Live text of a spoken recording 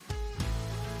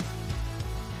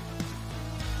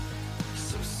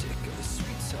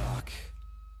Talk.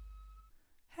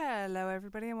 Hello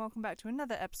everybody and welcome back to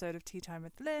another episode of Tea Time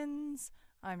with Linz.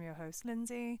 I'm your host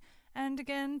Lindsay, and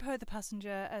again, Per the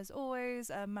Passenger, as always,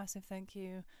 a massive thank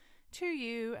you to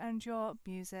you and your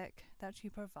music that you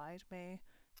provide me.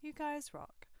 You guys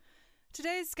rock.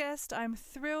 Today's guest, I'm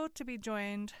thrilled to be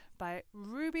joined by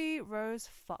Ruby Rose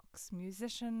Fox,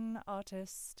 musician,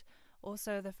 artist,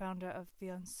 also the founder of The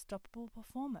Unstoppable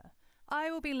Performer. I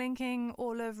will be linking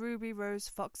all of Ruby Rose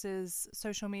Fox's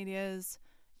social medias,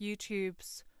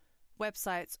 YouTubes,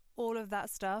 websites, all of that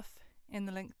stuff in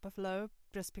the link below,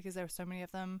 just because there are so many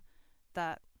of them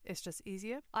that it's just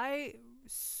easier. I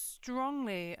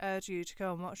strongly urge you to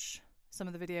go and watch some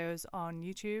of the videos on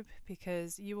YouTube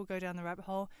because you will go down the rabbit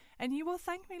hole and you will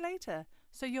thank me later.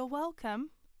 So you're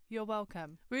welcome. You're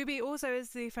welcome. Ruby also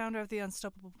is the founder of The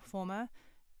Unstoppable Performer.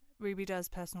 Ruby does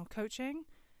personal coaching.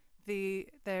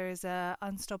 There is a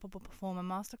Unstoppable Performer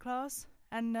Masterclass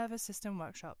and nervous system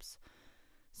workshops.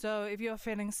 So if you're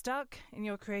feeling stuck in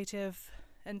your creative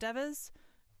endeavors,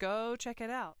 go check it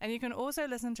out. And you can also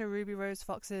listen to Ruby Rose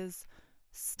Fox's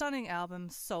stunning album,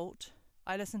 Salt.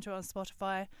 I listen to it on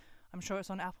Spotify. I'm sure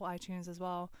it's on Apple iTunes as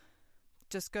well.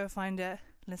 Just go find it,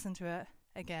 listen to it.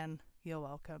 Again, you're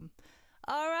welcome.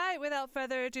 All right, without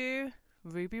further ado,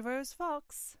 Ruby Rose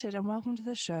Fox. And welcome to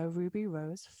the show, Ruby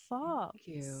Rose Fox.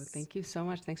 Thank you. Thank you so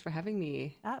much. Thanks for having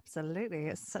me. Absolutely.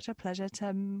 It's such a pleasure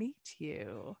to meet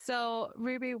you. So,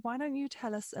 Ruby, why don't you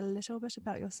tell us a little bit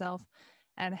about yourself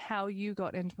and how you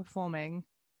got into performing?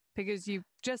 Because you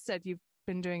just said you've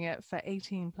been doing it for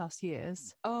 18 plus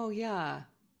years. Oh, yeah.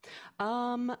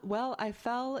 Well, I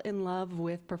fell in love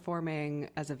with performing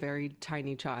as a very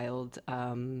tiny child.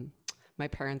 My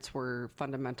parents were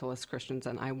fundamentalist Christians,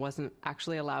 and I wasn't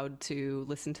actually allowed to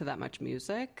listen to that much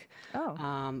music.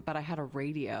 Oh. But I had a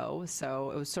radio, so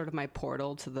it was sort of my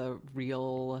portal to the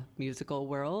real musical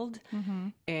world. Mm-hmm.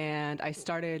 And I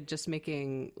started just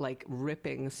making, like,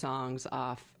 ripping songs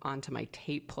off onto my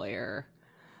tape player.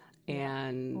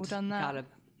 And well done that.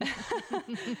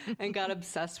 got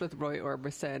obsessed with Roy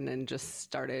Orbison and just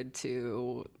started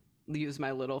to use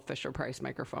my little Fisher-Price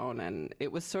microphone. And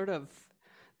it was sort of...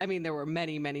 I mean, there were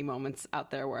many, many moments out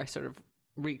there where I sort of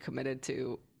recommitted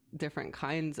to different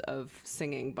kinds of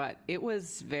singing, but it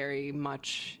was very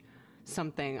much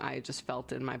something I just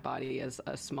felt in my body as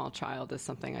a small child, as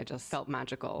something I just felt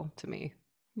magical to me.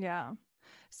 Yeah.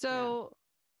 So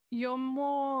you're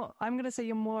more, I'm going to say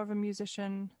you're more of a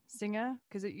musician singer,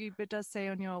 because it does say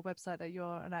on your website that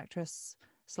you're an actress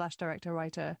 / director,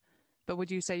 writer, but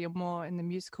would you say you're more in the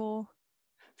musical?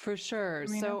 For sure.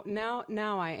 So now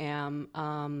I am.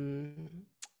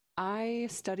 I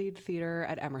studied theater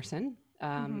at Emerson.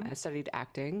 I studied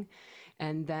acting.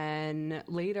 And then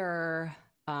later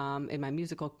in my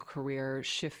musical career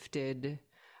shifted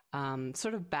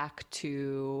sort of back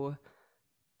to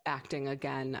acting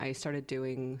again. I started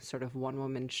doing sort of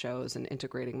one-woman shows and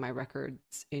integrating my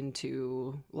records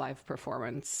into live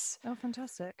performance. Oh,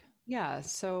 fantastic. Yeah.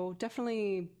 So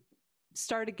definitely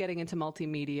started getting into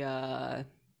multimedia,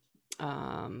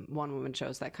 one-woman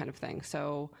shows, that kind of thing.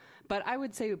 So, but I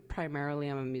would say primarily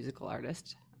I'm a musical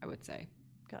artist, I would say.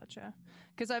 Gotcha.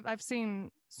 Because I've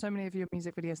seen so many of your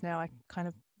music videos now, I kind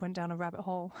of went down a rabbit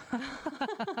hole.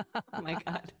 Oh my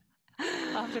God.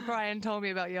 After Brian told me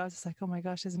about you, I was just like, oh my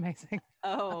gosh, it's amazing.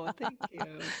 Oh, thank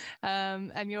you.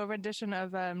 And your rendition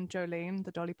of Jolene,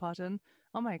 the Dolly Parton,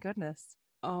 oh my goodness.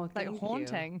 Oh, thank like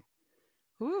haunting.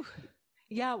 Whew.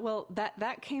 Yeah, well,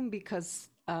 that came because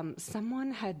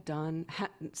someone had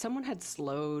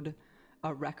slowed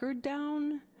a record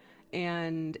down,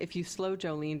 and if you slow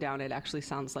Jolene down, it actually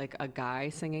sounds like a guy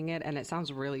singing it, and it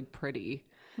sounds really pretty.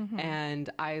 Mm-hmm. And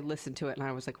I listened to it, and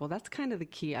I was like, well, that's kind of the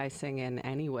key I sing in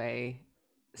anyway.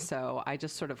 So I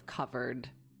just sort of covered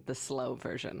the slow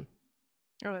version.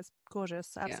 Oh, it's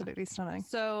gorgeous. Absolutely stunning.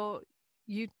 So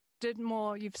you've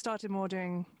started more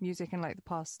doing music in like the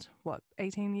past,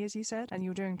 18 years you said? And you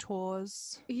were doing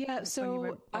tours? Yeah,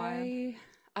 so I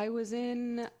was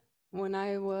when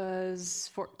I was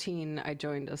 14, I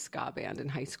joined a ska band in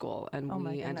high school, and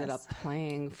we ended up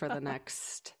playing for the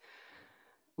next,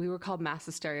 we were called Mass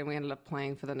Hysteria, and we ended up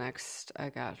playing for the next,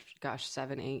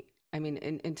 7, 8. I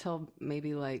mean, until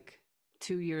maybe like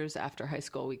 2 years after high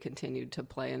school, we continued to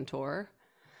play and tour.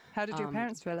 How did your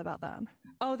parents feel about that?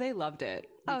 Oh, they loved it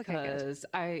because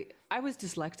I was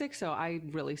dyslexic, so I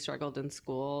really struggled in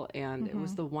school, and it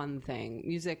was the one thing,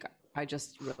 music, I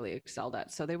just really excelled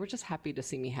at. So they were just happy to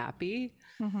see me happy.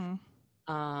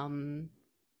 Mm-hmm.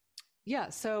 Yeah,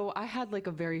 so I had like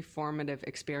a very formative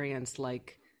experience,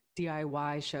 like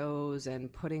DIY shows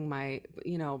and putting my,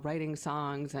 writing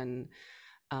songs and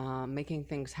making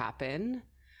things happen.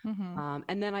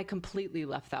 And then I completely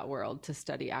left that world to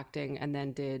study acting, and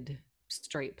then did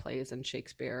straight plays and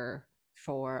Shakespeare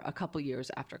for a couple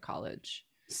years after college.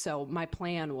 So my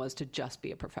plan was to just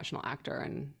be a professional actor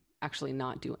and actually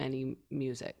not do any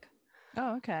music.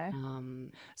 Oh, okay.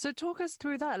 So talk us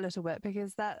through that a little bit,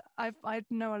 because I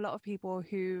know a lot of people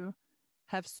who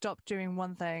have stopped doing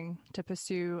one thing to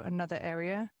pursue another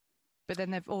area, but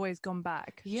then they've always gone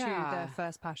back to their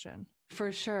first passion.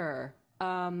 For sure.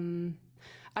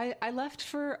 I left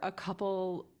for a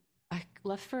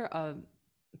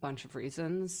bunch of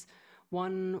reasons.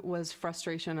 One was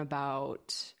frustration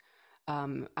about,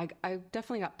 I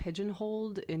definitely got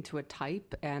pigeonholed into a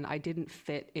type, and I didn't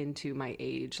fit into my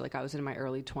age. Like, I was in my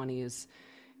early 20s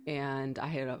and I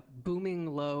had a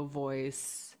booming low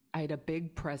voice. I had a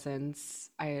big presence.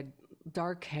 I had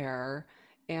dark hair,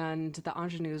 and the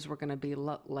ingenues were going to be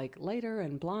like lighter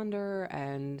and blonder.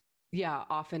 And yeah,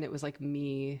 often it was like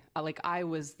me, like I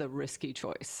was the risky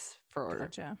choice for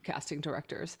casting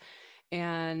directors.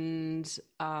 And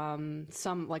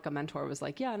some, like a mentor was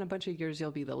like, yeah, in a bunch of years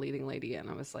you'll be the leading lady. And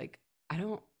I was like, I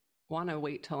don't want to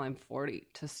wait till I'm 40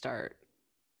 to start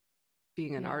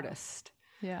being an artist.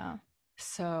 Yeah.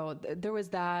 So there was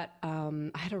that. I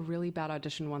had a really bad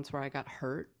audition once where I got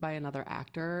hurt by another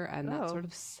actor, and that sort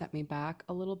of set me back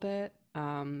a little bit.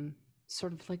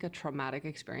 Sort of like a traumatic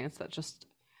experience that just,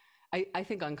 I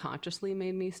think unconsciously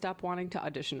made me stop wanting to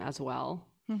audition as well.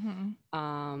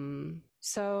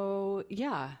 So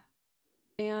yeah.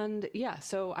 And yeah,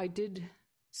 so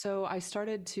I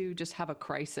started to just have a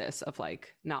crisis of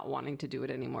like not wanting to do it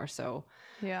anymore. So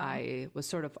I was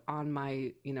sort of on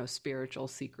my, spiritual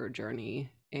seeker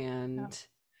journey, and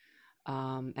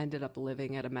ended up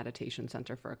living at a meditation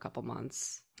center for a couple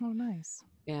months. Oh, nice.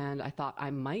 And I thought I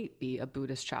might be a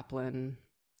Buddhist chaplain.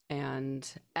 And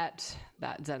at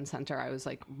that Zen center, I was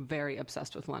like very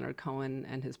obsessed with Leonard Cohen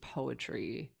and his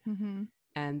poetry.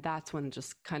 And that's when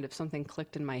just kind of something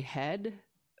clicked in my head,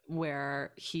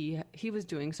 where he was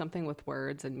doing something with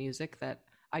words and music that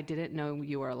I didn't know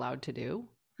you were allowed to do.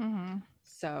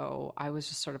 So I was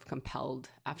just sort of compelled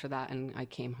after that. And I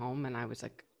came home and I was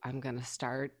like, I'm going to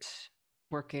start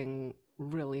working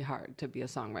really hard to be a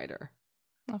songwriter.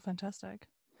 Oh, fantastic.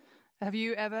 Have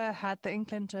you ever had the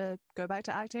inkling to go back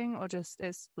to acting, or just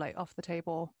it's like off the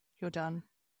table, you're done?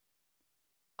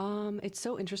 It's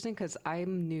so interesting because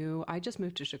I'm new. I just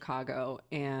moved to Chicago,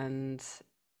 and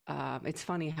it's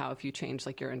funny how if you change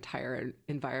like your entire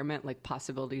environment, like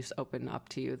possibilities open up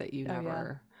to you that you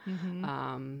never.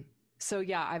 So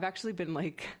yeah, I've actually been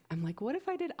like, I'm like, what if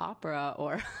I did opera,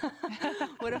 or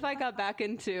what if I got back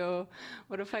into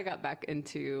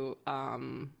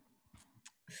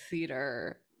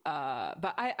theater?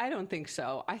 But I don't think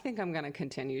so. I think I'm going to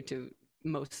continue to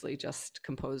mostly just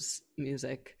compose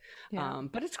music.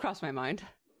 But it's crossed my mind.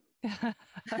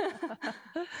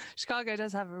 Chicago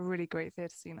does have a really great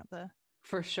theater scene up there.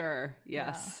 For sure.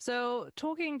 Yes. Yeah. So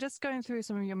just going through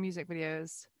some of your music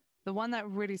videos, the one that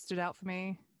really stood out for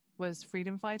me was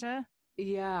Freedom Fighter.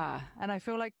 Yeah. And I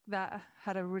feel like that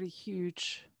had a really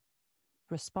huge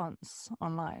response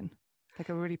online, like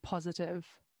a really positive.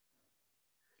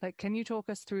 Like, can you talk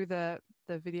us through the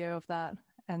video of that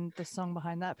and the song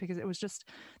behind that? Because it was just,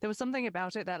 there was something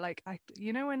about it that like,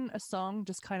 when a song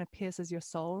just kind of pierces your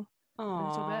soul a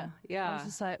little bit. Yeah. I was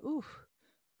just like, ooh.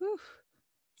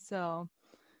 So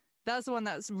that's the one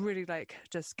that's really like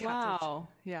just captured. Wow.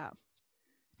 Yeah.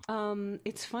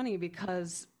 It's funny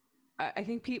because I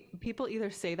think people either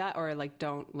say that or like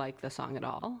don't like the song at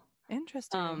all.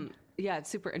 Interesting. Yeah, it's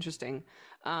super interesting.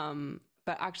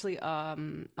 But actually,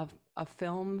 a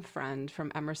film friend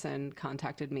from Emerson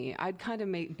contacted me. I'd kind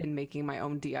of been making my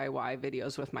own DIY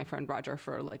videos with my friend Roger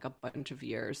for like a bunch of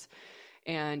years.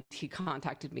 And he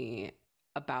contacted me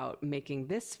about making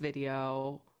this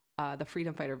video, the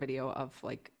Freedom Fighter video of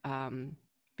like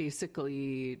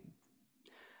basically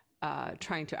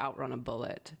trying to outrun a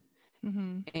bullet.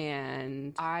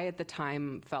 And I, at the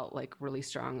time, felt like really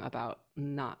strong about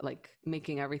not like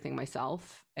making everything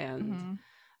myself, and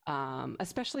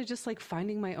especially just like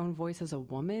finding my own voice as a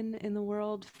woman in the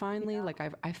world. Finally, like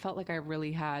I felt like I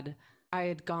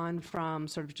had gone from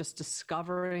sort of just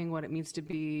discovering what it means to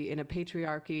be in a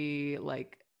patriarchy,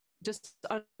 like just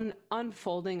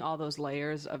unfolding all those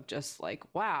layers of just like,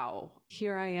 wow,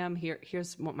 here I am,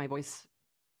 here's what my voice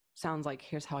sounds like,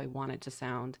 here's how I want it to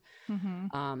sound.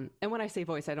 And when I say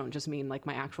voice, I don't just mean like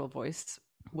my actual voice,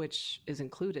 which is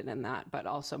included in that, but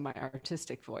also my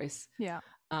artistic voice.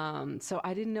 So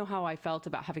I didn't know how I felt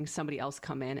about having somebody else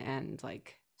come in and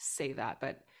like say that,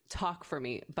 but talk for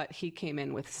me. But he came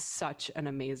in with such an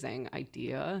amazing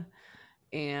idea.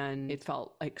 and it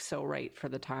felt like so right for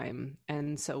the time.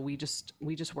 And so we just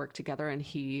worked together, and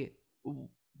he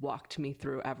walked me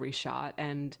through every shot.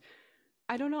 And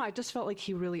I don't know, I just felt like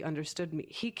he really understood me.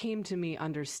 He came to me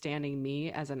understanding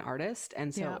me as an artist,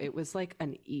 and so it was like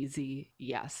an easy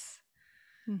yes.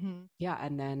 Yeah,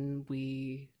 and then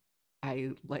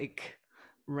I like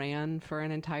ran for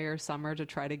an entire summer to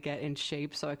try to get in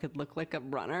shape so I could look like a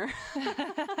runner.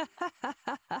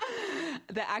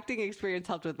 The acting experience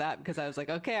helped with that, because I was like,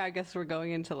 okay, I guess we're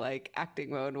going into like acting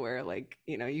mode where like,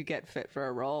 you know, you get fit for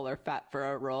a role or fat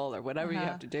for a role or whatever you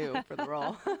have to do for the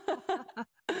role.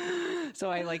 So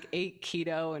I like ate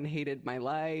keto and hated my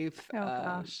life. Oh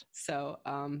gosh. So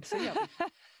yeah.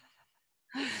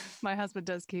 My husband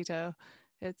does keto.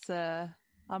 It's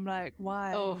I'm like,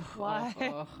 why? Why?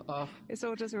 It's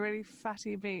all just really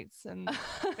fatty meats, and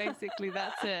basically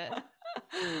that's it.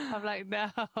 I'm like, no.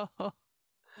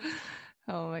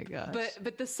 Oh my gosh.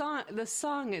 But the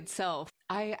song itself,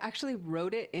 I actually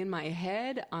wrote it in my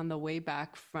head on the way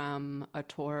back from a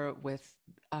tour with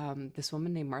this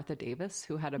woman named Martha Davis,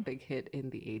 who had a big hit in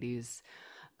the 80s.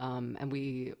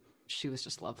 And she was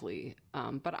just lovely.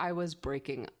 But I was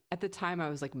at the time, I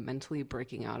was like mentally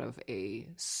breaking out of a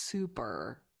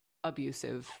super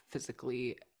abusive,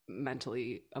 physically,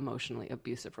 mentally, emotionally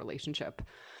abusive relationship.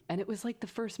 And it was like the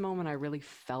first moment I really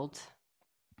felt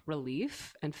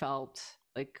relief and felt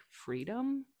like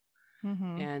freedom.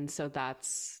 And so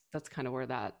that's kind of where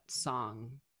that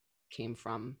song came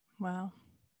from. Wow.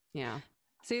 Yeah.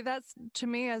 See, that's to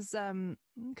me as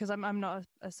because I'm not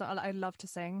I love to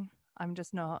sing. I'm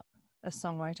just not a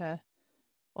songwriter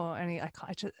or any.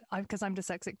 Because I'm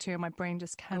dyslexic too. My brain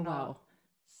just cannot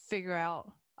figure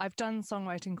out. I've done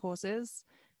songwriting courses,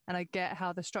 and I get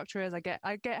how the structure is. I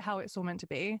get how it's all meant to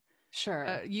be.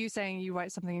 Sure. You saying you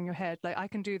write something in your head, like I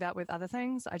can do that with other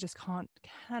things. I just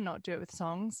cannot do it with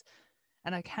songs,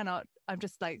 and I cannot. I'm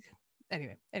just like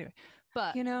anyway.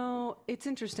 But you know, it's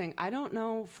interesting. I don't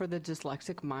know for the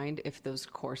dyslexic mind if those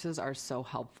courses are so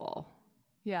helpful.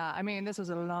 Yeah, I mean, this was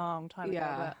a long time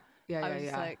ago. But I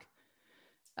was like,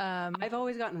 I've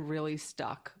always gotten really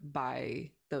stuck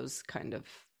by those kind of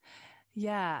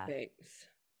things.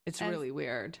 It's really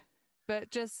weird.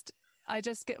 But I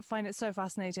just find it so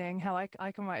fascinating how I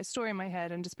can write a story in my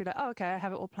head and just be like, oh, okay, I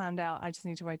have it all planned out. I just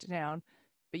need to write it down.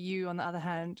 But you, on the other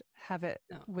hand, have it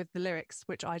with the lyrics,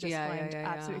 which I just find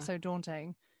absolutely so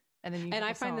daunting. And then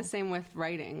I find the same with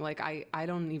writing. Like I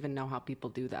don't even know how people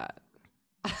do that.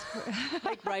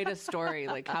 Like write a story.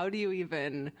 Like how do you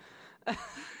even?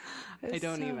 I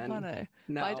don't even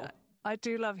know. But I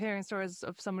do love hearing stories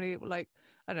of somebody like,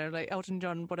 I don't know, like Elton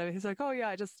John, whatever. He's like, oh yeah,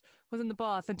 I just was in the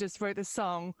bath and just wrote this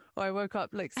song, or I woke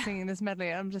up like singing this medley.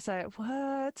 And I'm just like,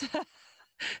 what?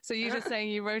 So you're just saying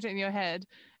you wrote it in your head,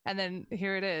 and then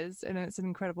here it is, and it's an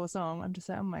incredible song. I'm just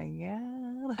like, oh my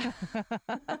God.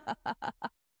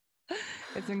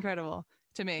 It's incredible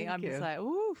to me. Thank you. Just like,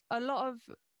 ooh. A lot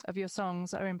of your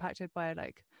songs are impacted by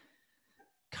like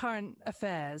current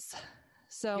affairs.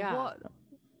 So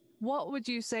what would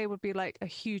you say would be like a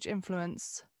huge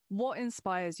influence? What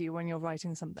inspires you when you're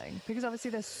writing something? Because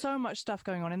obviously there's so much stuff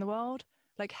going on in the world.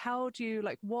 Like how do you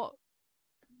like what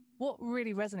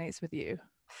really resonates with you?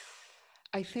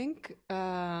 I think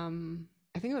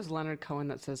it was Leonard Cohen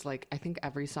that says like I think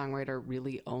every songwriter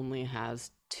really only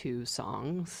has two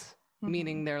songs,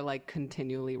 meaning they're like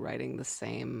continually writing the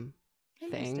same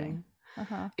thing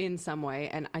in some way.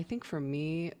 And I think for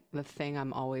me, the thing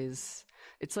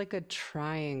it's like a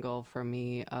triangle for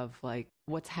me of like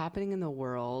what's happening in the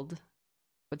world,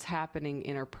 what's happening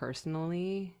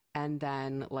interpersonally, and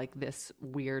then like this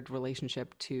weird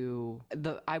relationship to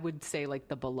I would say like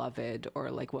the beloved, or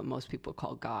like what most people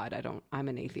call God. I'm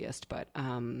an atheist, but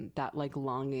that like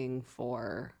longing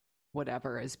for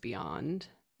whatever is beyond.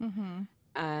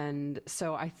 And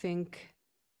so I think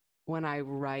when I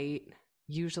write,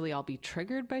 usually I'll be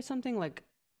triggered by something like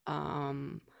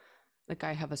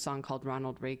I have a song called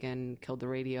Ronald Reagan Killed the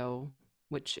Radio,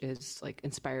 which is like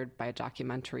inspired by a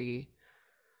documentary.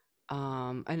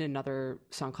 And another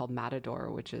song called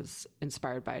Matador, which is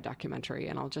inspired by a documentary.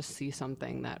 And I'll just see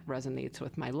something that resonates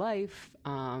with my life.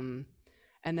 And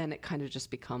then it kind of just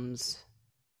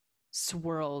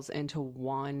swirls into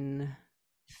one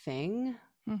thing.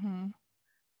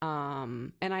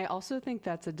 And I also think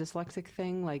that's a dyslexic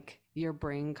thing. Like your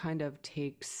brain kind of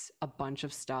takes a bunch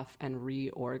of stuff and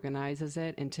reorganizes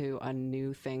it into a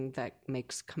new thing that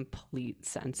makes complete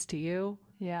sense to you.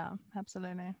 Yeah,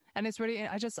 absolutely. And it's really,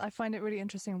 I find it really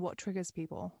interesting what triggers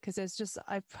people, because there's just,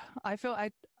 I feel,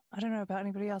 I don't know about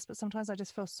anybody else, but sometimes I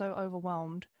just feel so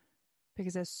overwhelmed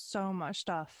because there's so much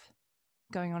stuff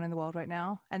going on in the world right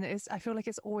now. And I feel like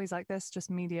it's always like this, just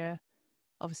media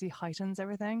obviously heightens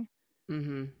everything.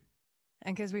 Mm-hmm.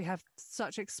 And because we have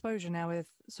such exposure now with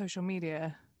social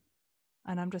media,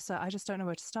 and I just don't know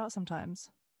where to start sometimes.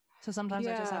 So sometimes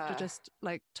I just have to just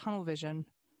like tunnel vision.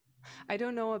 I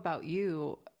don't know about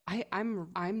you.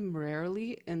 I'm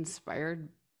rarely inspired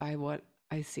by what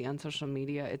I see on social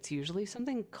media. It's usually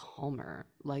something calmer,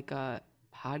 like a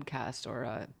podcast or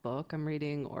a book I'm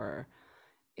reading or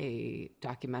a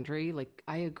documentary. Like,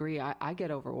 I agree. I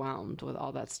get overwhelmed with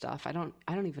all that stuff. I don't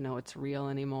even know it's real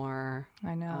anymore.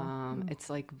 I know. It's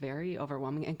like very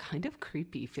overwhelming and kind of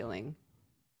creepy feeling.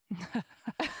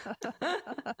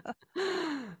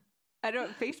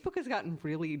 Facebook has gotten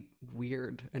really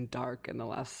weird and dark in the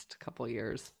last couple of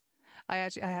years. I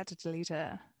had to delete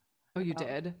it. Oh, you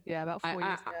did? Yeah, about 4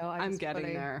 years ago. I'm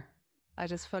getting there. I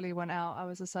just fully went out. I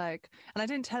was just like, and I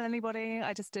didn't tell anybody.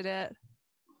 I just did it.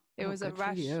 It was a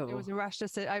rash. It was a rash.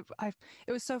 Just it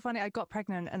was so funny. I got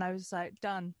pregnant and I was like,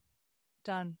 done.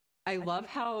 I love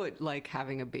how like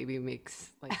having a baby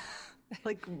makes like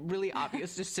like really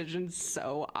obvious decisions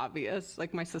so obvious.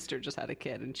 Like my sister just had a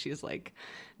kid and she's like,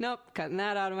 nope, cutting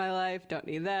that out of my life. Don't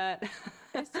need that.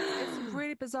 It's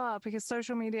really bizarre because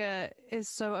social media is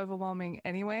so overwhelming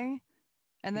anyway.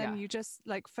 And then you just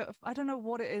like, I don't know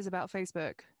what it is about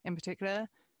Facebook in particular,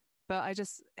 but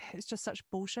it's just such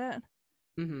bullshit.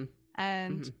 Mm-hmm.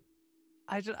 And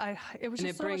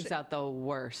it brings out the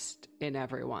worst in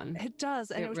everyone. It does.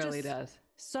 And it really does.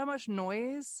 So much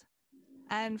noise.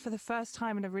 And for the first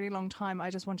time in a really long time,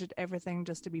 I just wanted everything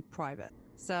just to be private.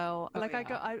 So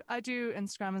I do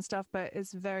Instagram and stuff, but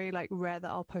it's very like rare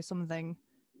that I'll post something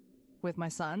with my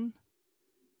son.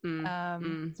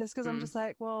 Just because I'm just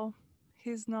like, well,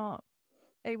 he's not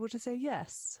able to say,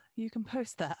 yes, you can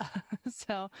post that.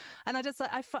 So, and I just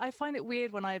like, I find it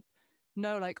weird when I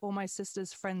know like all my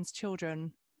sister's friends'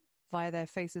 children via their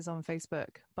faces on Facebook,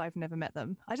 but I've never met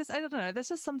them. I don't know. There's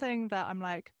just something that I'm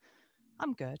like,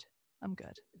 I'm good.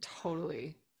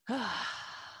 Totally.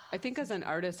 I think as an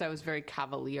artist, I was very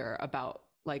cavalier about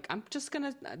like,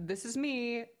 this is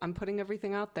me. I'm putting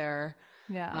everything out there.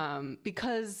 Yeah.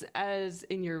 Because as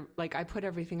in I put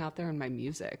everything out there in my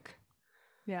music.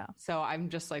 Yeah. So I'm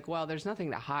just like, well, there's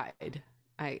nothing to hide.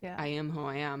 I am who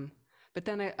I am. But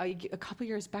then a couple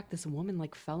years back, this woman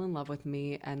like fell in love with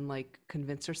me and like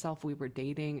convinced herself we were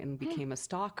dating and became a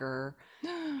stalker.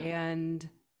 And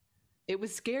it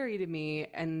was scary to me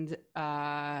and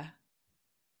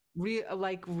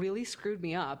really screwed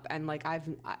me up. And like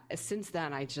since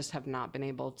then, I just have not been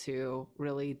able to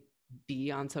really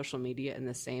be on social media in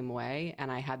the same way.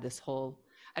 And I had this whole,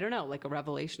 I don't know, like a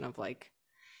revelation of like,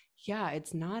 yeah,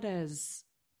 it's not as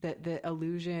the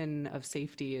illusion of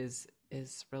safety is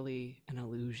really an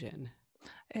illusion.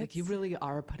 Like you really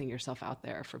are putting yourself out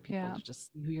there for people to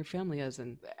just see who your family is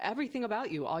and everything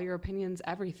about you, all your opinions,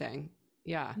 everything.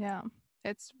 Yeah. Yeah.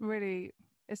 It's really,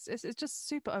 it's just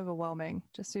super overwhelming.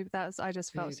 I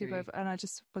just felt super, and I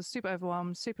just was super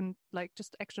overwhelmed, super like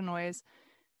just extra noise.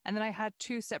 And then I had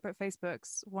two separate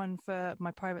Facebooks, one for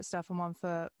my private stuff and one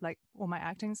for like all my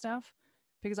acting stuff.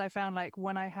 Because I found like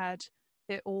when I had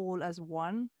it all as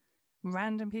one,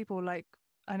 random people, like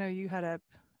I know you had a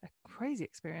crazy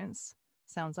experience,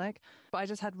 sounds like, but I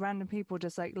just had random people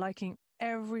just like liking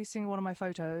every single one of my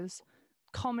photos,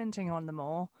 commenting on them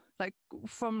all, like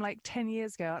from like 10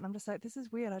 years ago. And I'm just like, this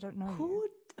is weird. I don't know.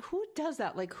 Who does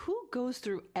that? Like who goes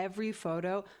through every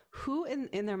photo? Who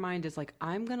in their mind is like,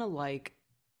 I'm going to like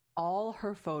all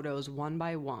her photos one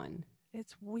by one.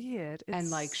 It's weird. And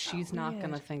like, she's not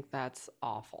going to think that's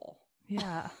awful.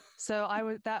 Yeah. So I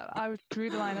drew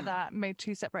the line at that, made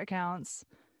two separate accounts.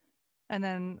 And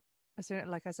then as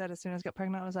soon as I got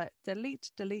pregnant, I was like,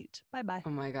 delete, bye-bye. Oh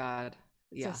my God.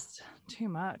 Yeah. Just too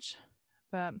much.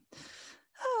 But,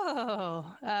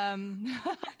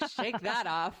 shake that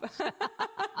off.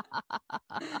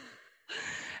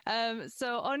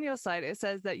 So on your site, it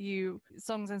says that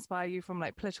songs inspire you from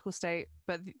like political state,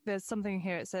 but there's something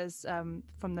here. It says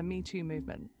from the Me Too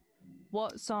movement.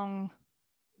 What song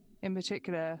in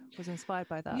particular was inspired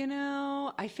by that? You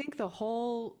know, I think the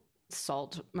whole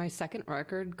Salt, my second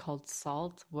record called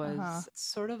Salt was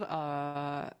sort of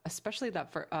especially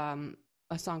that for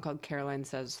a song called Caroline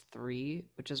Says 3,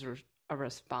 which is a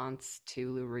response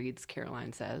to Lou Reed's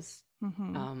Caroline Says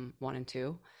 1 and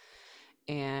 2.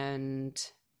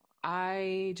 And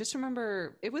I just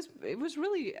remember it was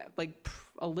really like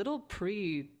a little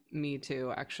pre Me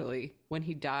Too, actually. When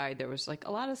he died, there was like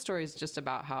a lot of stories just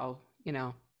about how, you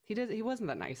know, he wasn't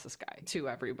the nicest guy to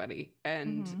everybody.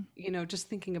 And, you know, just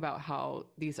thinking about how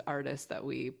these artists that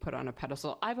we put on a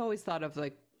pedestal, I've always thought of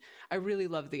like, I really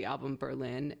love the album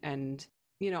Berlin. And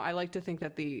I like to think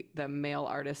that the male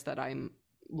artists that I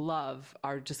love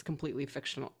are just completely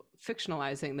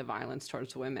fictionalizing the violence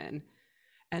towards women.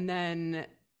 And then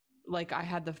like I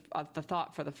had the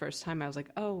thought for the first time, I was like,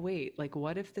 oh wait, like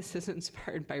what if this is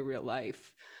inspired by real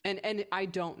life? And I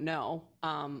don't know,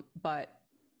 but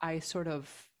I sort of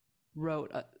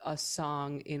wrote a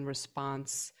song in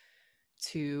response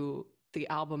to the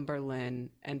album Berlin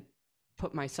and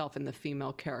put myself in the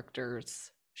female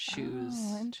character's shoes.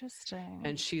 Oh, interesting.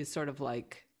 And she's sort of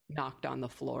like knocked on the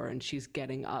floor and she's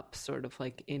getting up sort of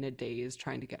like in a daze,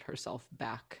 trying to get herself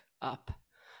back up,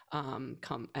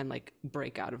 come and like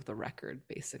break out of the record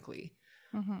basically.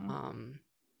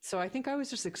 So I think I was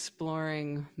just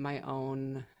exploring my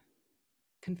own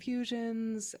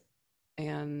confusions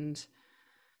and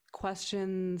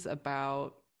questions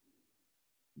about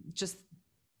just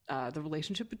the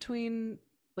relationship between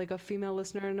like a female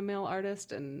listener and a male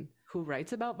artist, and who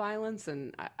writes about violence.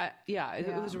 And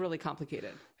it was really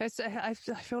complicated. I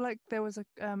feel like there was a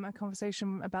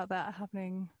conversation about that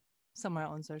happening somewhere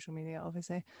on social media,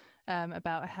 obviously,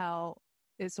 about how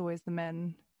it's always the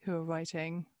men who are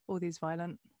writing all these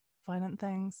violent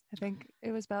things. I think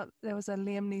it was about, there was a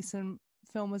Liam Neeson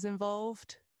film was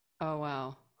involved. Oh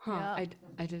wow. Huh. Yeah.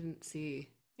 I didn't see.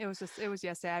 It was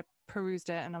yesterday. I perused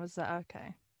it and I was like,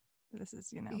 okay, this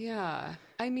is, Yeah.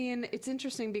 I mean, it's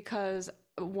interesting because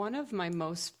one of my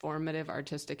most formative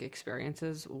artistic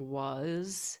experiences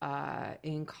was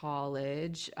in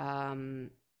college.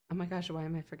 Oh my gosh, why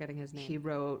am I forgetting his name? He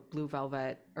wrote Blue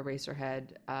Velvet,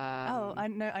 Eraserhead. I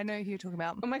know who you're talking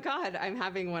about. Oh my God, I'm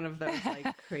having one of those like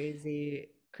crazy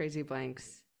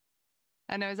blanks.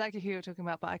 I know exactly who you're talking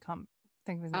about, but I can't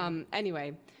think of his name.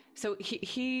 Anyway, so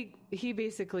he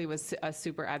basically was a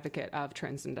super advocate of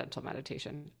transcendental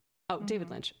meditation. Oh, David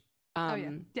Lynch.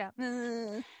 Yeah.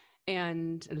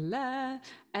 And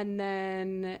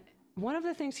then one of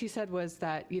the things he said was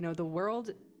that,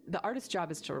 the artist's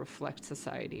job is to reflect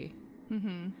society.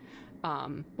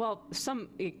 Well,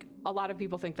 a lot of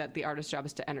people think that the artist's job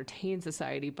is to entertain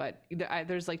society, but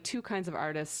there's like two kinds of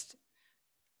artists.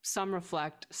 Some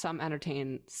reflect, some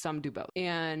entertain, some do both.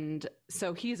 And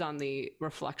so he's on the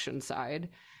reflection side.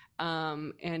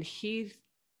 And he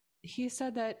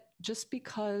said that just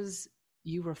because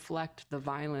you reflect the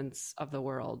violence of the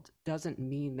world doesn't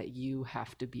mean that you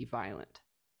have to be violent.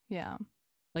 Yeah.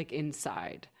 Like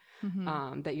inside.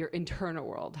 That your internal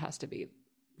world has to be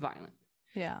violent.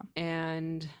 Yeah.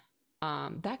 And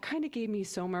that kind of gave me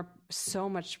so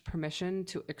much permission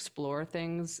to explore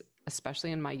things,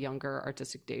 especially in my younger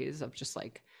artistic days, of just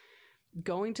like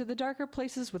going to the darker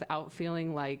places without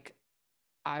feeling like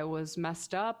I was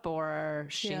messed up or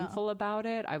shameful about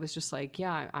it. I was just like,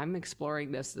 I'm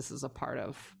exploring this. This is a part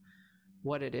of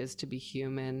what it is to be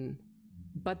human.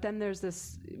 But then there's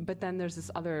this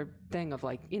other thing of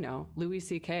like, Louis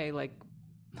C.K. like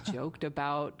joked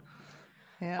about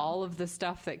all of the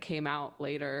stuff that came out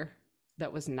later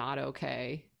that was not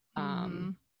okay.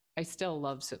 I still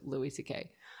love Louis C.K.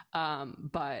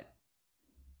 But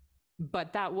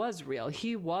that was real.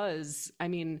 He was,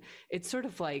 it's sort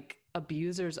of like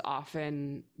abusers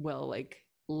often will like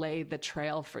lay the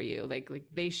trail for you. Like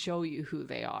they show you who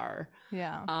they are.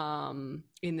 Yeah.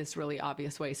 In this really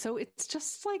obvious way. So it's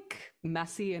just like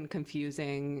messy and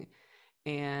confusing.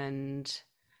 And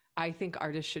I think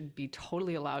artists should be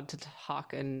totally allowed to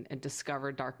talk and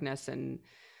discover darkness and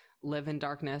live in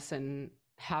darkness and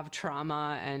have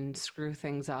trauma and screw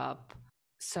things up.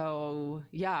 So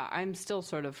yeah, I'm still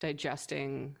sort of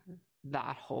digesting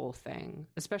that whole thing,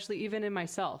 especially even in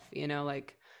myself,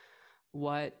 like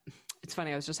it's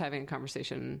funny. I was just having a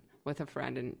conversation with a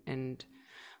friend and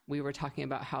we were talking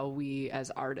about how we as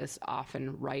artists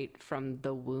often write from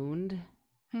the wound.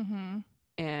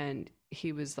 And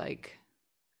he was like,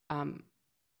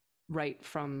 write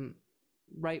from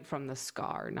the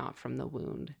scar, not from the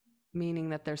wound, meaning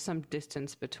that there's some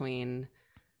distance between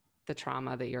the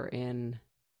trauma that you're in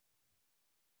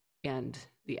and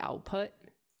the output.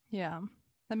 Yeah,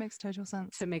 that makes total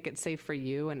sense. To make it safe for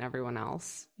you and everyone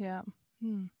else. Yeah.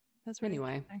 That's really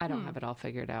anyway, I don't have it all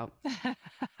figured out.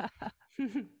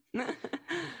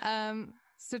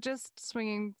 So just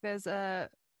swinging back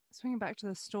to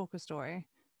the stalker story,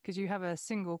 because you have a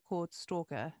single called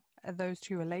Stalker. Are those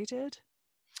two related,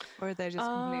 or are they just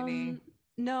completely?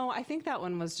 No, I think that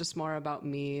one was just more about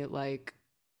me. Like,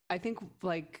 I think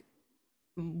like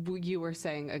you were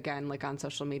saying again, like on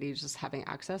social media, just having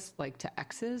access like to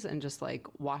exes and just like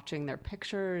watching their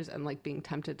pictures and like being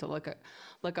tempted to look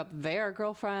up their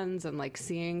girlfriends and like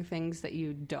seeing things that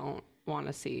you don't want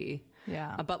to see.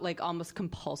 but like almost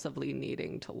compulsively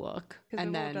needing to look. Because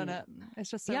we've all done it. It's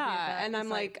just so and I'm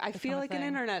like I feel like an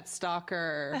internet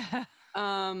stalker.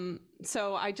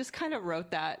 So I just kind of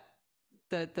wrote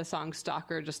the song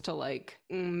Stalker just to like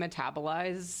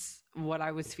metabolize what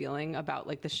I was feeling about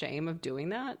like the shame of doing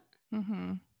that.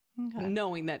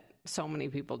 Knowing that so many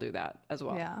people do that as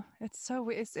well. Yeah,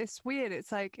 it's weird.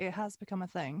 It's like it has become a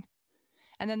thing.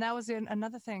 And then that was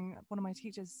another thing one of my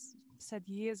teachers said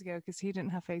years ago, because he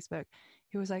didn't have Facebook.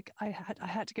 He was like, I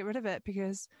had to get rid of it,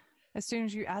 because as soon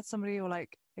as you add somebody or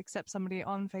like accept somebody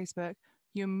on Facebook,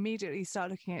 you immediately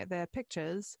start looking at their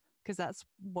pictures, because that's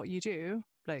what you do,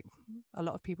 like a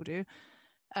lot of people do.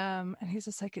 And he's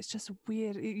just like, it's just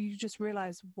weird. You just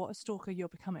realize what a stalker you're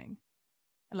becoming,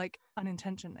 like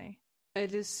unintentionally.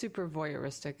 It is super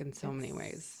voyeuristic in so many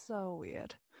ways. So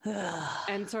weird.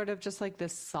 And sort of just like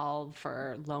this solve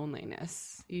for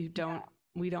loneliness. We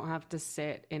don't have to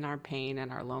sit in our pain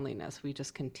and our loneliness. We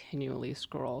just continually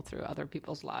scroll through other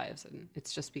people's lives, and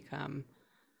it's just become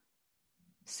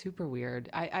super weird.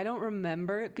 I don't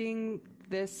remember it being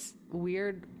this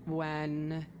weird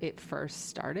when it first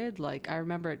started. Like, I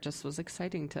remember it just was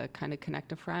exciting to kind of connect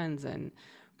to friends and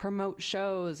promote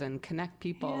shows and connect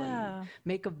people and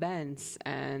make events.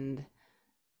 And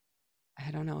I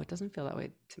don't know, it doesn't feel that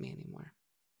way to me anymore.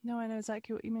 No, I know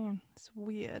exactly what you mean. It's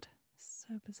weird.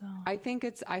 So bizarre. I think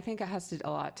it has a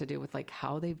lot to do with like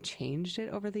how they've changed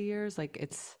it over the years. Like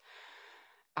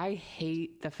I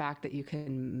hate the fact that you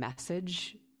can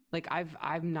message. Like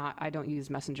I don't use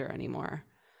Messenger anymore.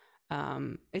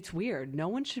 It's weird. No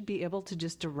one should be able to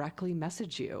just directly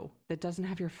message you that doesn't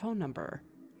have your phone number.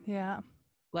 Yeah.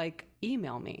 Like,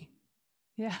 email me.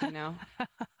 Yeah. You know?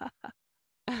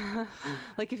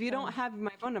 Like, if you don't have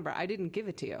my phone number, I didn't give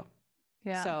it to you.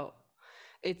 Yeah. So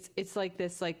it's like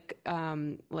this, like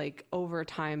over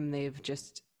time, they've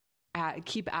just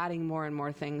keep adding more and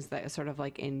more things that sort of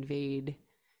like invade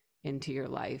into your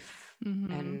life.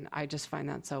 And I just find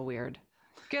that so weird.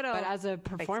 But as a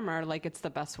performer, like, it's the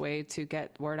best way to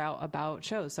get word out about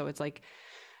shows. So it's like,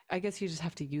 I guess you just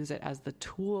have to use it as the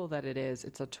tool that it is.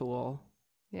 It's a tool.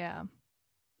 Yeah.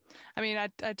 I mean, I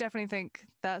definitely think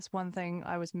that's one thing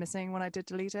I was missing when I did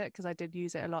delete it, because I did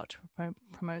use it a lot to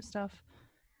promote stuff.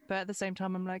 But at the same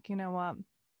time, I'm like, you know what?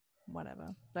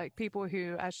 Whatever. Like, people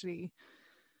who actually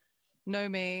know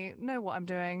me know what I'm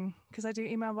doing, because I do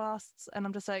email blasts, and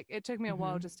I'm just like, it took me a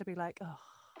while just to be like, oh,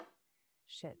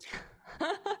 shit.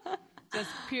 Just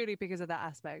purely because of that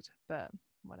aspect, but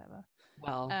whatever.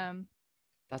 Well,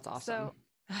 that's awesome.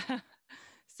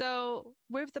 So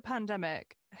with the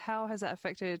pandemic, how has that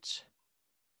affected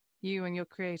you and your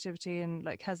creativity? And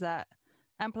like, has that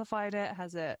amplified it?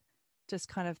 Has it just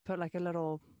kind of put like a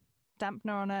little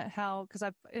dampener on it? Because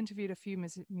I've interviewed a few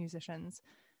musicians,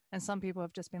 and some people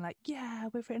have just been like, yeah,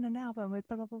 we've written an album with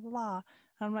blah, blah, blah, blah.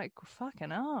 And I'm like,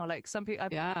 fucking hell. Like, some people,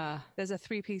 there's a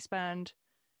 3-piece band,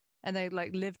 and they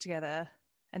like live together,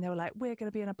 and they were like, we're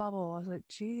going to be in a bubble. I was like,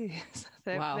 geez,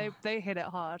 they hit it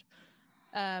hard.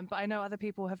 But I know other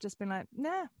people have just been like,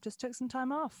 nah, just took some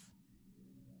time off.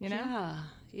 You know?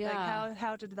 Yeah. Like,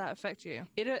 how did that affect you?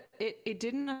 It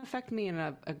didn't affect me in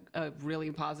a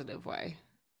really positive way.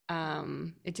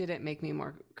 It didn't make me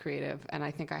more creative. And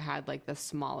I think I had like the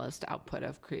smallest output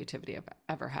of creativity I've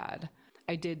ever had.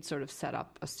 I did sort of set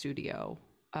up a studio,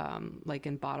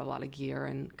 and bought a lot of gear,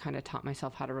 and kind of taught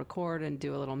myself how to record and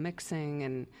do a little mixing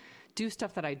and do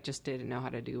stuff that I just didn't know how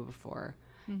to do before.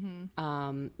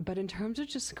 But in terms of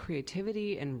just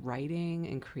creativity and writing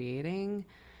and creating,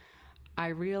 I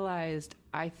realized,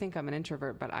 I think I'm an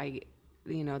introvert, but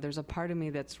there's a part of me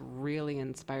that's really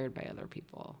inspired by other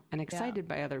people and excited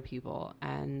by other people.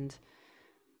 And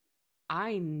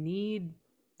I need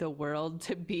the world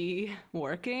to be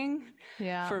working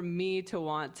for me to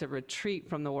want to retreat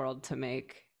from the world to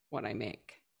make what I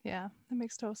make. Yeah, that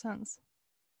makes total sense.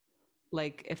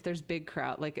 Like, if there's big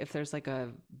crowd, like if there's like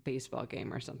a baseball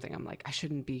game or something, I'm like, I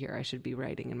shouldn't be here. I should be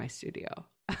writing in my studio.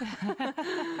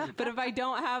 But if I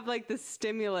don't have like the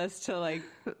stimulus to like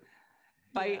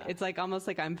fight, it's like almost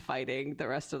like I'm fighting the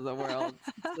rest of the world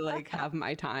to like have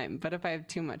my time. But if I have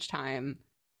too much time,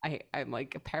 I'm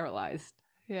like paralyzed.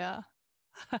 Yeah.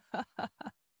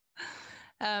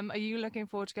 Are you looking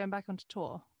forward to going back onto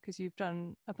tour? Because you've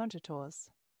done a bunch of tours.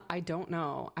 I don't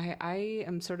know. I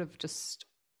am sort of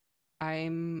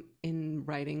I'm in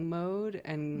writing mode,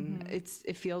 and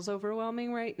it feels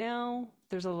overwhelming right now.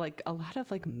 There's a lot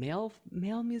of like male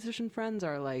musician friends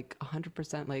are like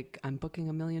 100% like, I'm booking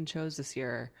 1 million shows this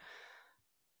year.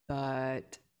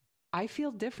 But I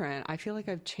feel different. I feel like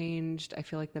I've changed. I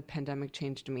feel like the pandemic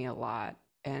changed me a lot.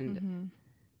 And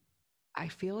I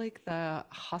feel like the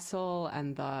hustle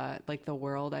and the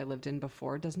world I lived in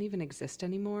before doesn't even exist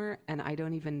anymore. And I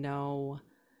don't even know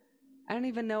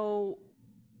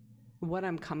what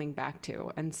I'm coming back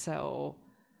to. And so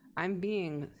I'm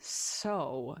being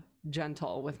so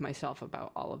gentle with myself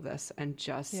about all of this and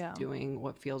just doing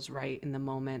what feels right in the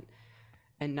moment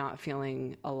and not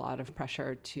feeling a lot of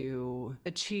pressure to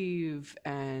achieve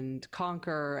and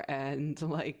conquer and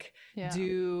like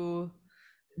do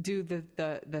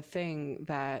the thing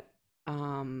that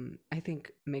I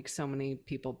think makes so many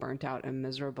people burnt out and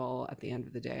miserable at the end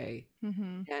of the day.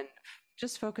 And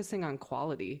just focusing on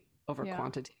quality over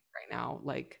quantity right now.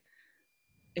 Like,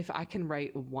 if I can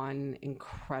write one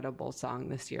incredible song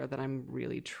this year that I'm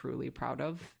really truly proud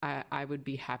of, I would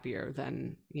be happier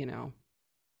than, than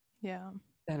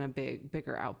a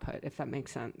bigger output, if that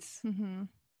makes sense.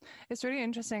 It's really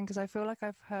interesting because I feel like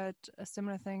I've heard a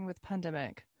similar thing with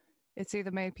pandemic. It's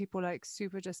either made people like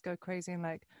super just go crazy and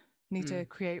like need to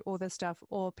create all this stuff,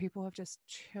 or people have just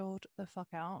chilled the fuck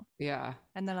out. Yeah.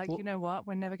 And they're like, you know what?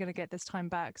 We're never going to get this time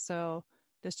back. So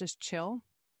let's just chill.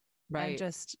 Right. And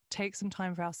just take some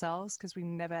time for ourselves, because we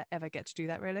never ever get to do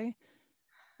that really.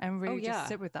 And really just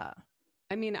sit with that.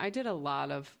 I mean, I did a lot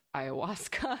of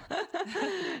ayahuasca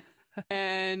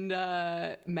and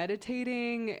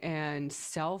meditating and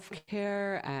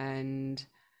self-care and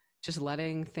just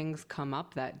letting things come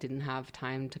up that didn't have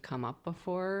time to come up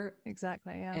before.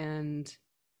 Exactly, yeah. And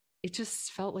it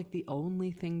just felt like the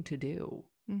only thing to do.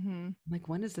 Like,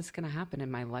 when is this going to happen in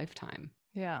my lifetime?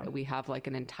 Yeah. That we have like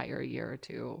an entire year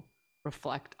to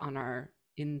reflect on our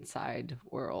inside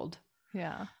world.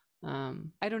 Yeah.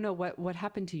 I don't know what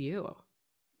happened to you.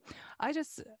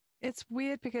 It's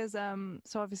weird because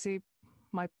so obviously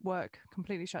my work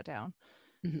completely shut down.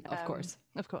 Of course.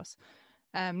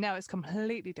 Now it's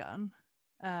completely done.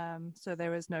 So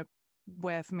there is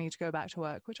nowhere for me to go back to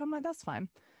work, which I'm like, that's fine.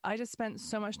 I just spent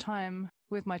so much time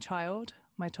with my child,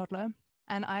 my toddler,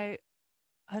 and I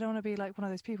don't want to be like one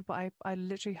of those people, but I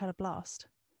literally had a blast.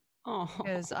 Oh,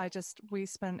 because we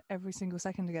spent every single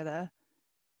second together.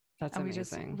 That's and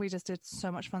amazing. We just did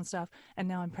so much fun stuff, and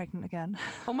now I'm pregnant again.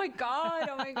 Oh my god!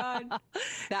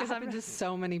 That happened to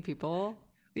so many people.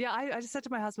 Yeah, I just said to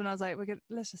my husband, I was like,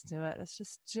 let's just do it. Let's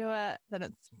just do it. Then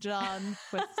it's done.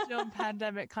 We're still in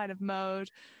pandemic kind of mode.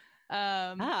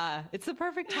 It's the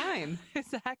perfect time.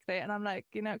 Exactly. And I'm like,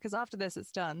 because after this,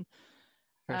 it's done.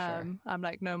 For sure. I'm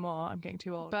like, no more. I'm getting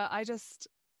too old. But I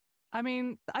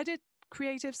did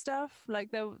creative stuff.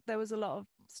 Like there was a lot of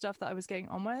stuff that I was getting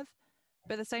on with.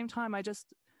 But at the same time,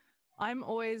 I've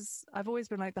always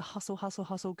been like the hustle,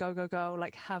 go, go, go,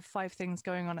 like have 5 things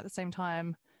going on at the same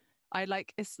time.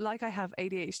 It's like I have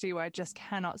ADHD where I just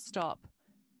cannot stop,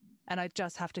 and I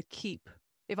just have to keep.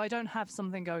 If I don't have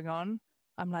something going on,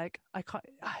 I'm like, I can't,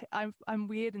 I'm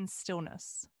weird in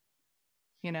stillness,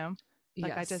 Like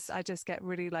yes. I just get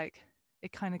really like,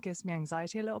 it kind of gives me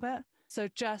anxiety a little bit. So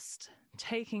just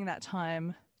taking that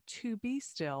time to be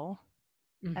still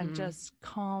and just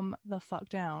calm the fuck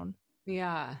down.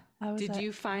 Yeah. Did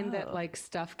you find that like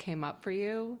stuff came up for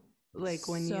you? Like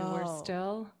when you were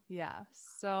still? Yeah.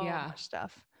 So much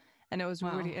stuff. And it was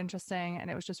really interesting. And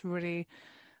it was just really,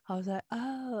 I was like,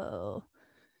 oh.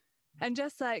 And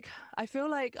just like, I feel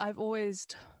like I've always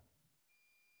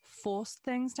forced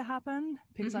things to happen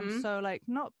because I'm so like,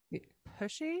 not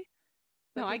pushy.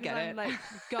 No, I get it. Like,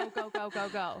 go, go, go, go,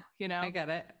 go, I get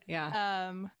it.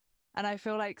 Yeah. And I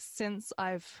feel like since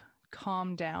I've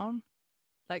calmed down,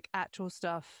 like actual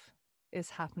stuff is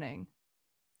happening.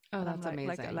 Oh, that's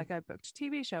amazing. Like I booked a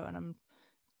TV show and I'm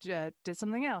did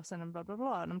something else and I'm blah, blah,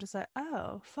 blah. And I'm just like,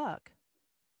 oh, fuck.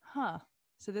 Huh.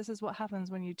 So this is what happens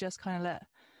when you just kind of let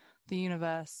the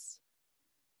universe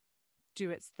do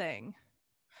its thing,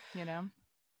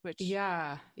 Which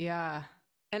yeah.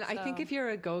 And I think if you're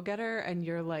a go-getter and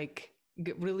you're like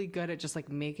really good at just like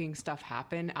making stuff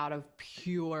happen out of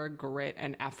pure grit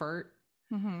and effort,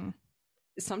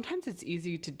 sometimes it's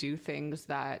easy to do things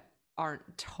that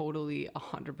aren't totally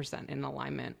 100% in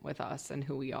alignment with us and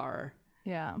who we are.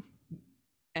 Yeah.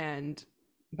 And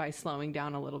by slowing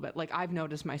down a little bit, like I've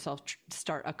noticed myself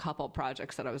start a couple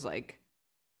projects that I was like,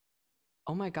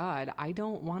 oh my God, I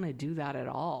don't want to do that at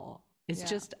all. It's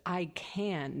just, I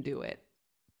can do it.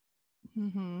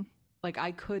 Like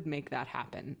I could make that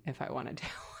happen if I wanted to,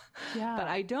 but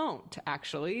I don't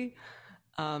actually.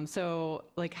 So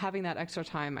like having that extra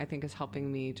time, I think is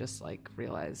helping me just like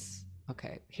realize,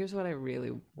 okay, here's what I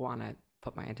really want to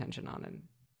put my attention on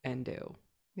and do.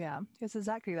 Yeah, it's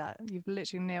exactly that. You've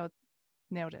literally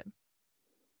nailed it,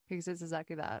 because it's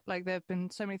exactly that. Like there have been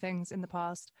so many things in the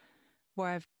past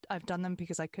where I've done them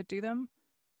because I could do them,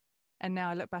 And now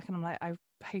I look back and I'm like, I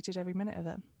hated every minute of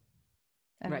it.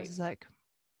 And it was like,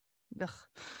 ugh.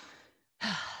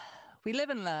 We live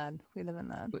and learn. We live and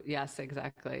learn. Yes,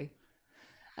 exactly.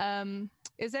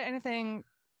 Is there anything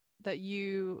that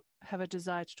you have a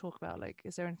desire to talk about? Like,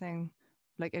 is there anything,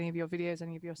 like any of your videos,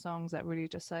 any of your songs that really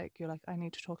just like, you're like, I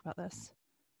need to talk about this?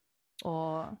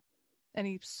 Or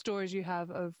any stories you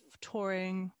have of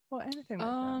touring or anything like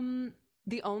that?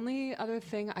 The only other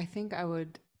thing I think I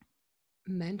would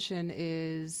mention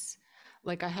is,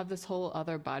 like, I have this whole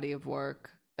other body of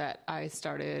work that I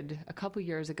started a couple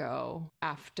years ago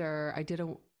after I did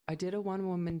a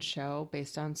one-woman show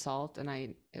based on Salt,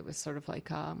 and it was sort of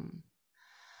like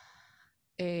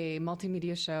a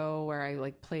multimedia show where I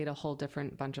like played a whole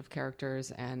different bunch of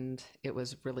characters, and it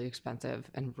was really expensive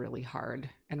and really hard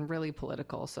and really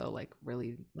political, so like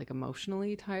really like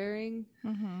emotionally tiring.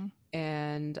 Mm-hmm.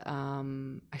 And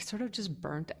I sort of just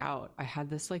burnt out. I had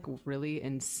this like really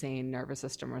insane nervous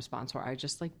system response where I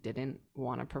just like didn't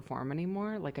want to perform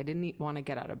anymore. Like I didn't want to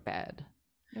get out of bed.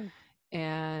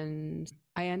 And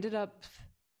I ended up,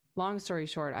 long story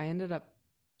short, I ended up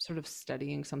sort of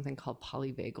studying something called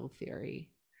polyvagal theory,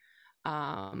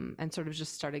 and sort of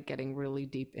just started getting really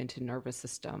deep into nervous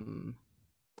system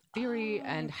theory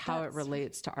and how it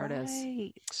relates to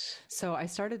artists. So I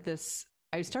started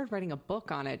writing a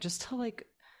book on it just to like,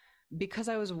 because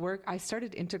I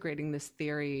started integrating this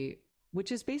theory,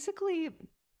 which is basically,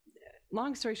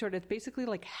 long story short, it's basically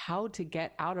like how to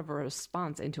get out of a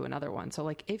response into another one. So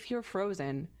like if you're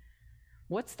frozen,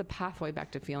 what's the pathway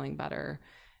back to feeling better?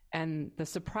 And the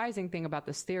surprising thing about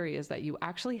this theory is that you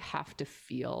actually have to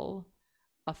feel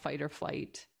a fight or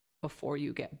flight before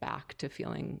you get back to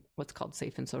feeling what's called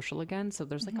safe and social again. So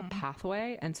there's like a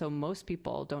pathway. And so most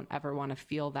people don't ever want to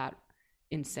feel that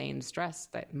insane stress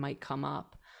that might come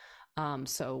up.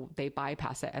 So they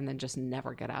bypass it and then just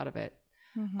never get out of it.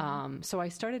 So I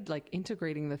started like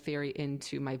integrating the theory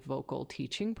into my vocal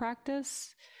teaching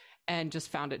practice, and just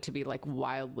found it to be like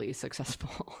wildly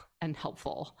successful and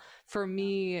helpful for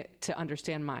me to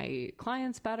understand my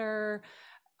clients better,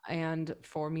 and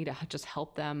for me to just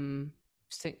help them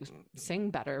sing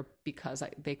better because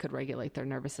they could regulate their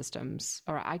nervous systems,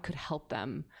 or I could help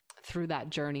them through that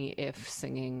journey if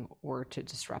singing were to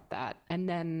disrupt that. And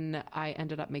then I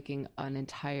ended up making an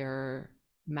entire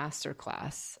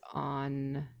masterclass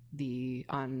on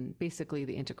basically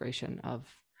the integration of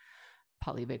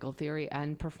polyvagal theory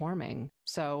and performing.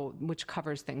 So, which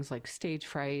covers things like stage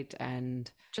fright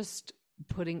and just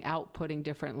outputting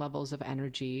different levels of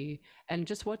energy and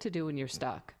just what to do when you're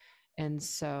stuck. And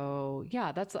so,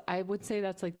 yeah, I would say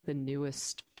that's like the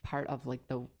newest part of like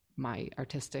my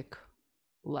artistic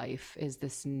life, is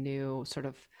this new sort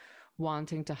of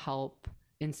wanting to help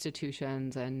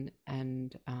institutions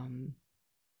and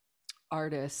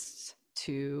artists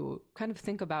to kind of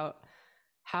think about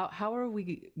how are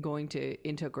we going to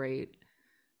integrate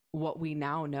what we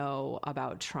now know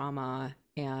about trauma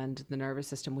and the nervous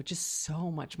system, which is so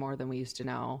much more than we used to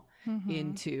know,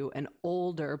 into an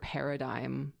older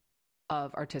paradigm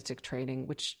of artistic training,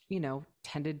 which,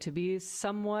 tended to be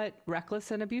somewhat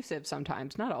reckless and abusive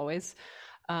sometimes, not always.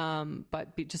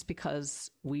 But just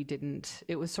because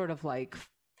it was sort of like,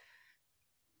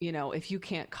 if you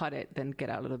can't cut it, then get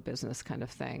out of the business kind of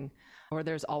thing. Or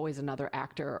there's always another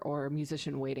actor or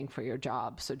musician waiting for your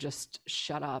job. So just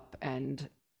shut up and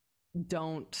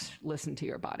don't listen to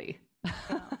your body,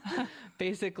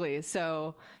 basically.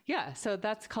 So yeah, so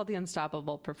that's called The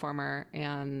Unstoppable Performer.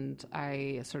 And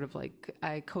I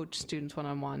coach students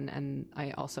one-on-one, and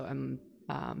I also am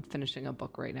finishing a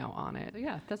book right now on it. So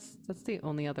yeah, that's the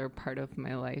only other part of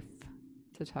my life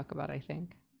to talk about, I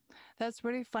think. That's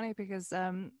really funny because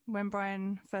when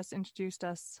Brian first introduced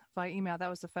us via email,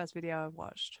 that was the first video I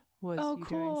watched. Was you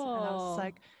cool. doing, and I was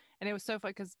like, and it was so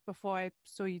funny because before I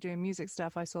saw you doing music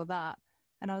stuff, I saw that,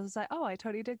 and I was like, oh, I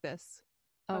totally dig this.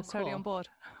 I was totally on board.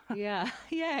 Yeah,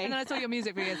 yay! And then I saw your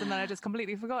music videos, and then I just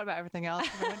completely forgot about everything else.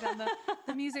 I went down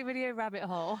the music video rabbit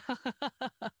hole.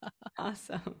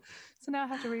 Awesome. So now I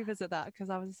have to revisit that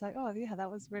because I was just like, oh yeah, I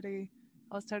was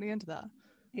totally into that.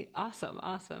 Hey, awesome.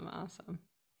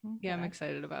 Okay. Yeah, I'm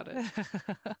excited about it.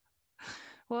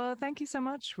 Well, thank you so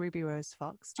much, Ruby Rose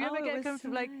Fox. Do you ever get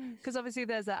confused, like, because obviously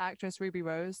there's that actress Ruby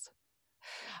Rose?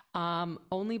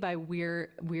 Only by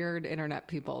weird internet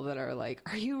people that are like,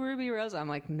 "Are you Ruby Rose?" I'm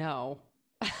like, "No."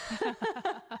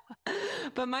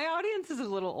 But my audience is a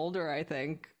little older, I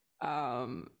think.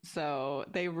 So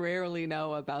they rarely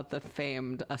know about the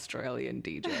famed Australian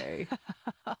DJ.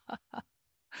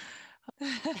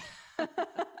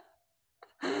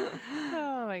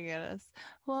 Oh my goodness.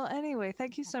 Well, anyway,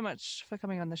 thank you so much for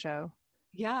coming on the show.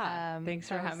 Yeah. Thanks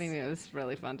for having me. It was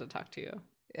really fun to talk to you.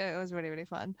 It was really, really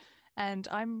fun. And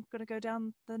I'm going to go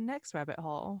down the next rabbit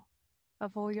hole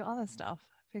of all your other stuff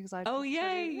because I. Oh,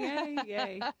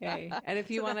 yay. And if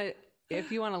you want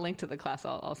to link to the class,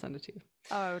 I'll send it to you.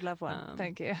 Oh, I would love one.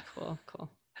 Thank you. Cool.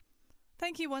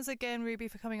 Thank you once again, Ruby,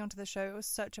 for coming onto the show. It was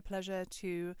such a pleasure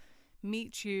to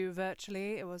meet you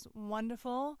virtually. It was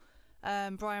wonderful.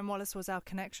 Brian Wallace was our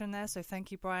connection there, so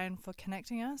thank you, Brian, for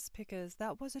connecting us because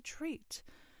that was a treat.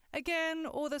 Again,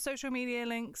 all the social media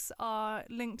links are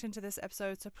linked into this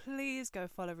episode, so please go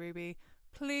follow Ruby.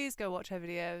 Please go watch her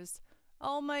videos.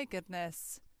 Oh my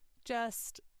goodness.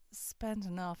 Just spend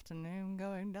an afternoon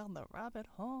going down the rabbit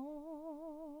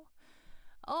hole.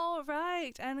 All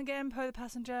right, and again, Poe the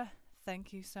Passenger,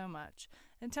 thank you so much.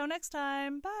 Until next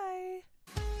time, bye.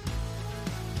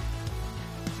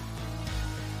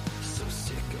 So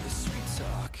sick of the sweet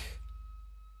talk.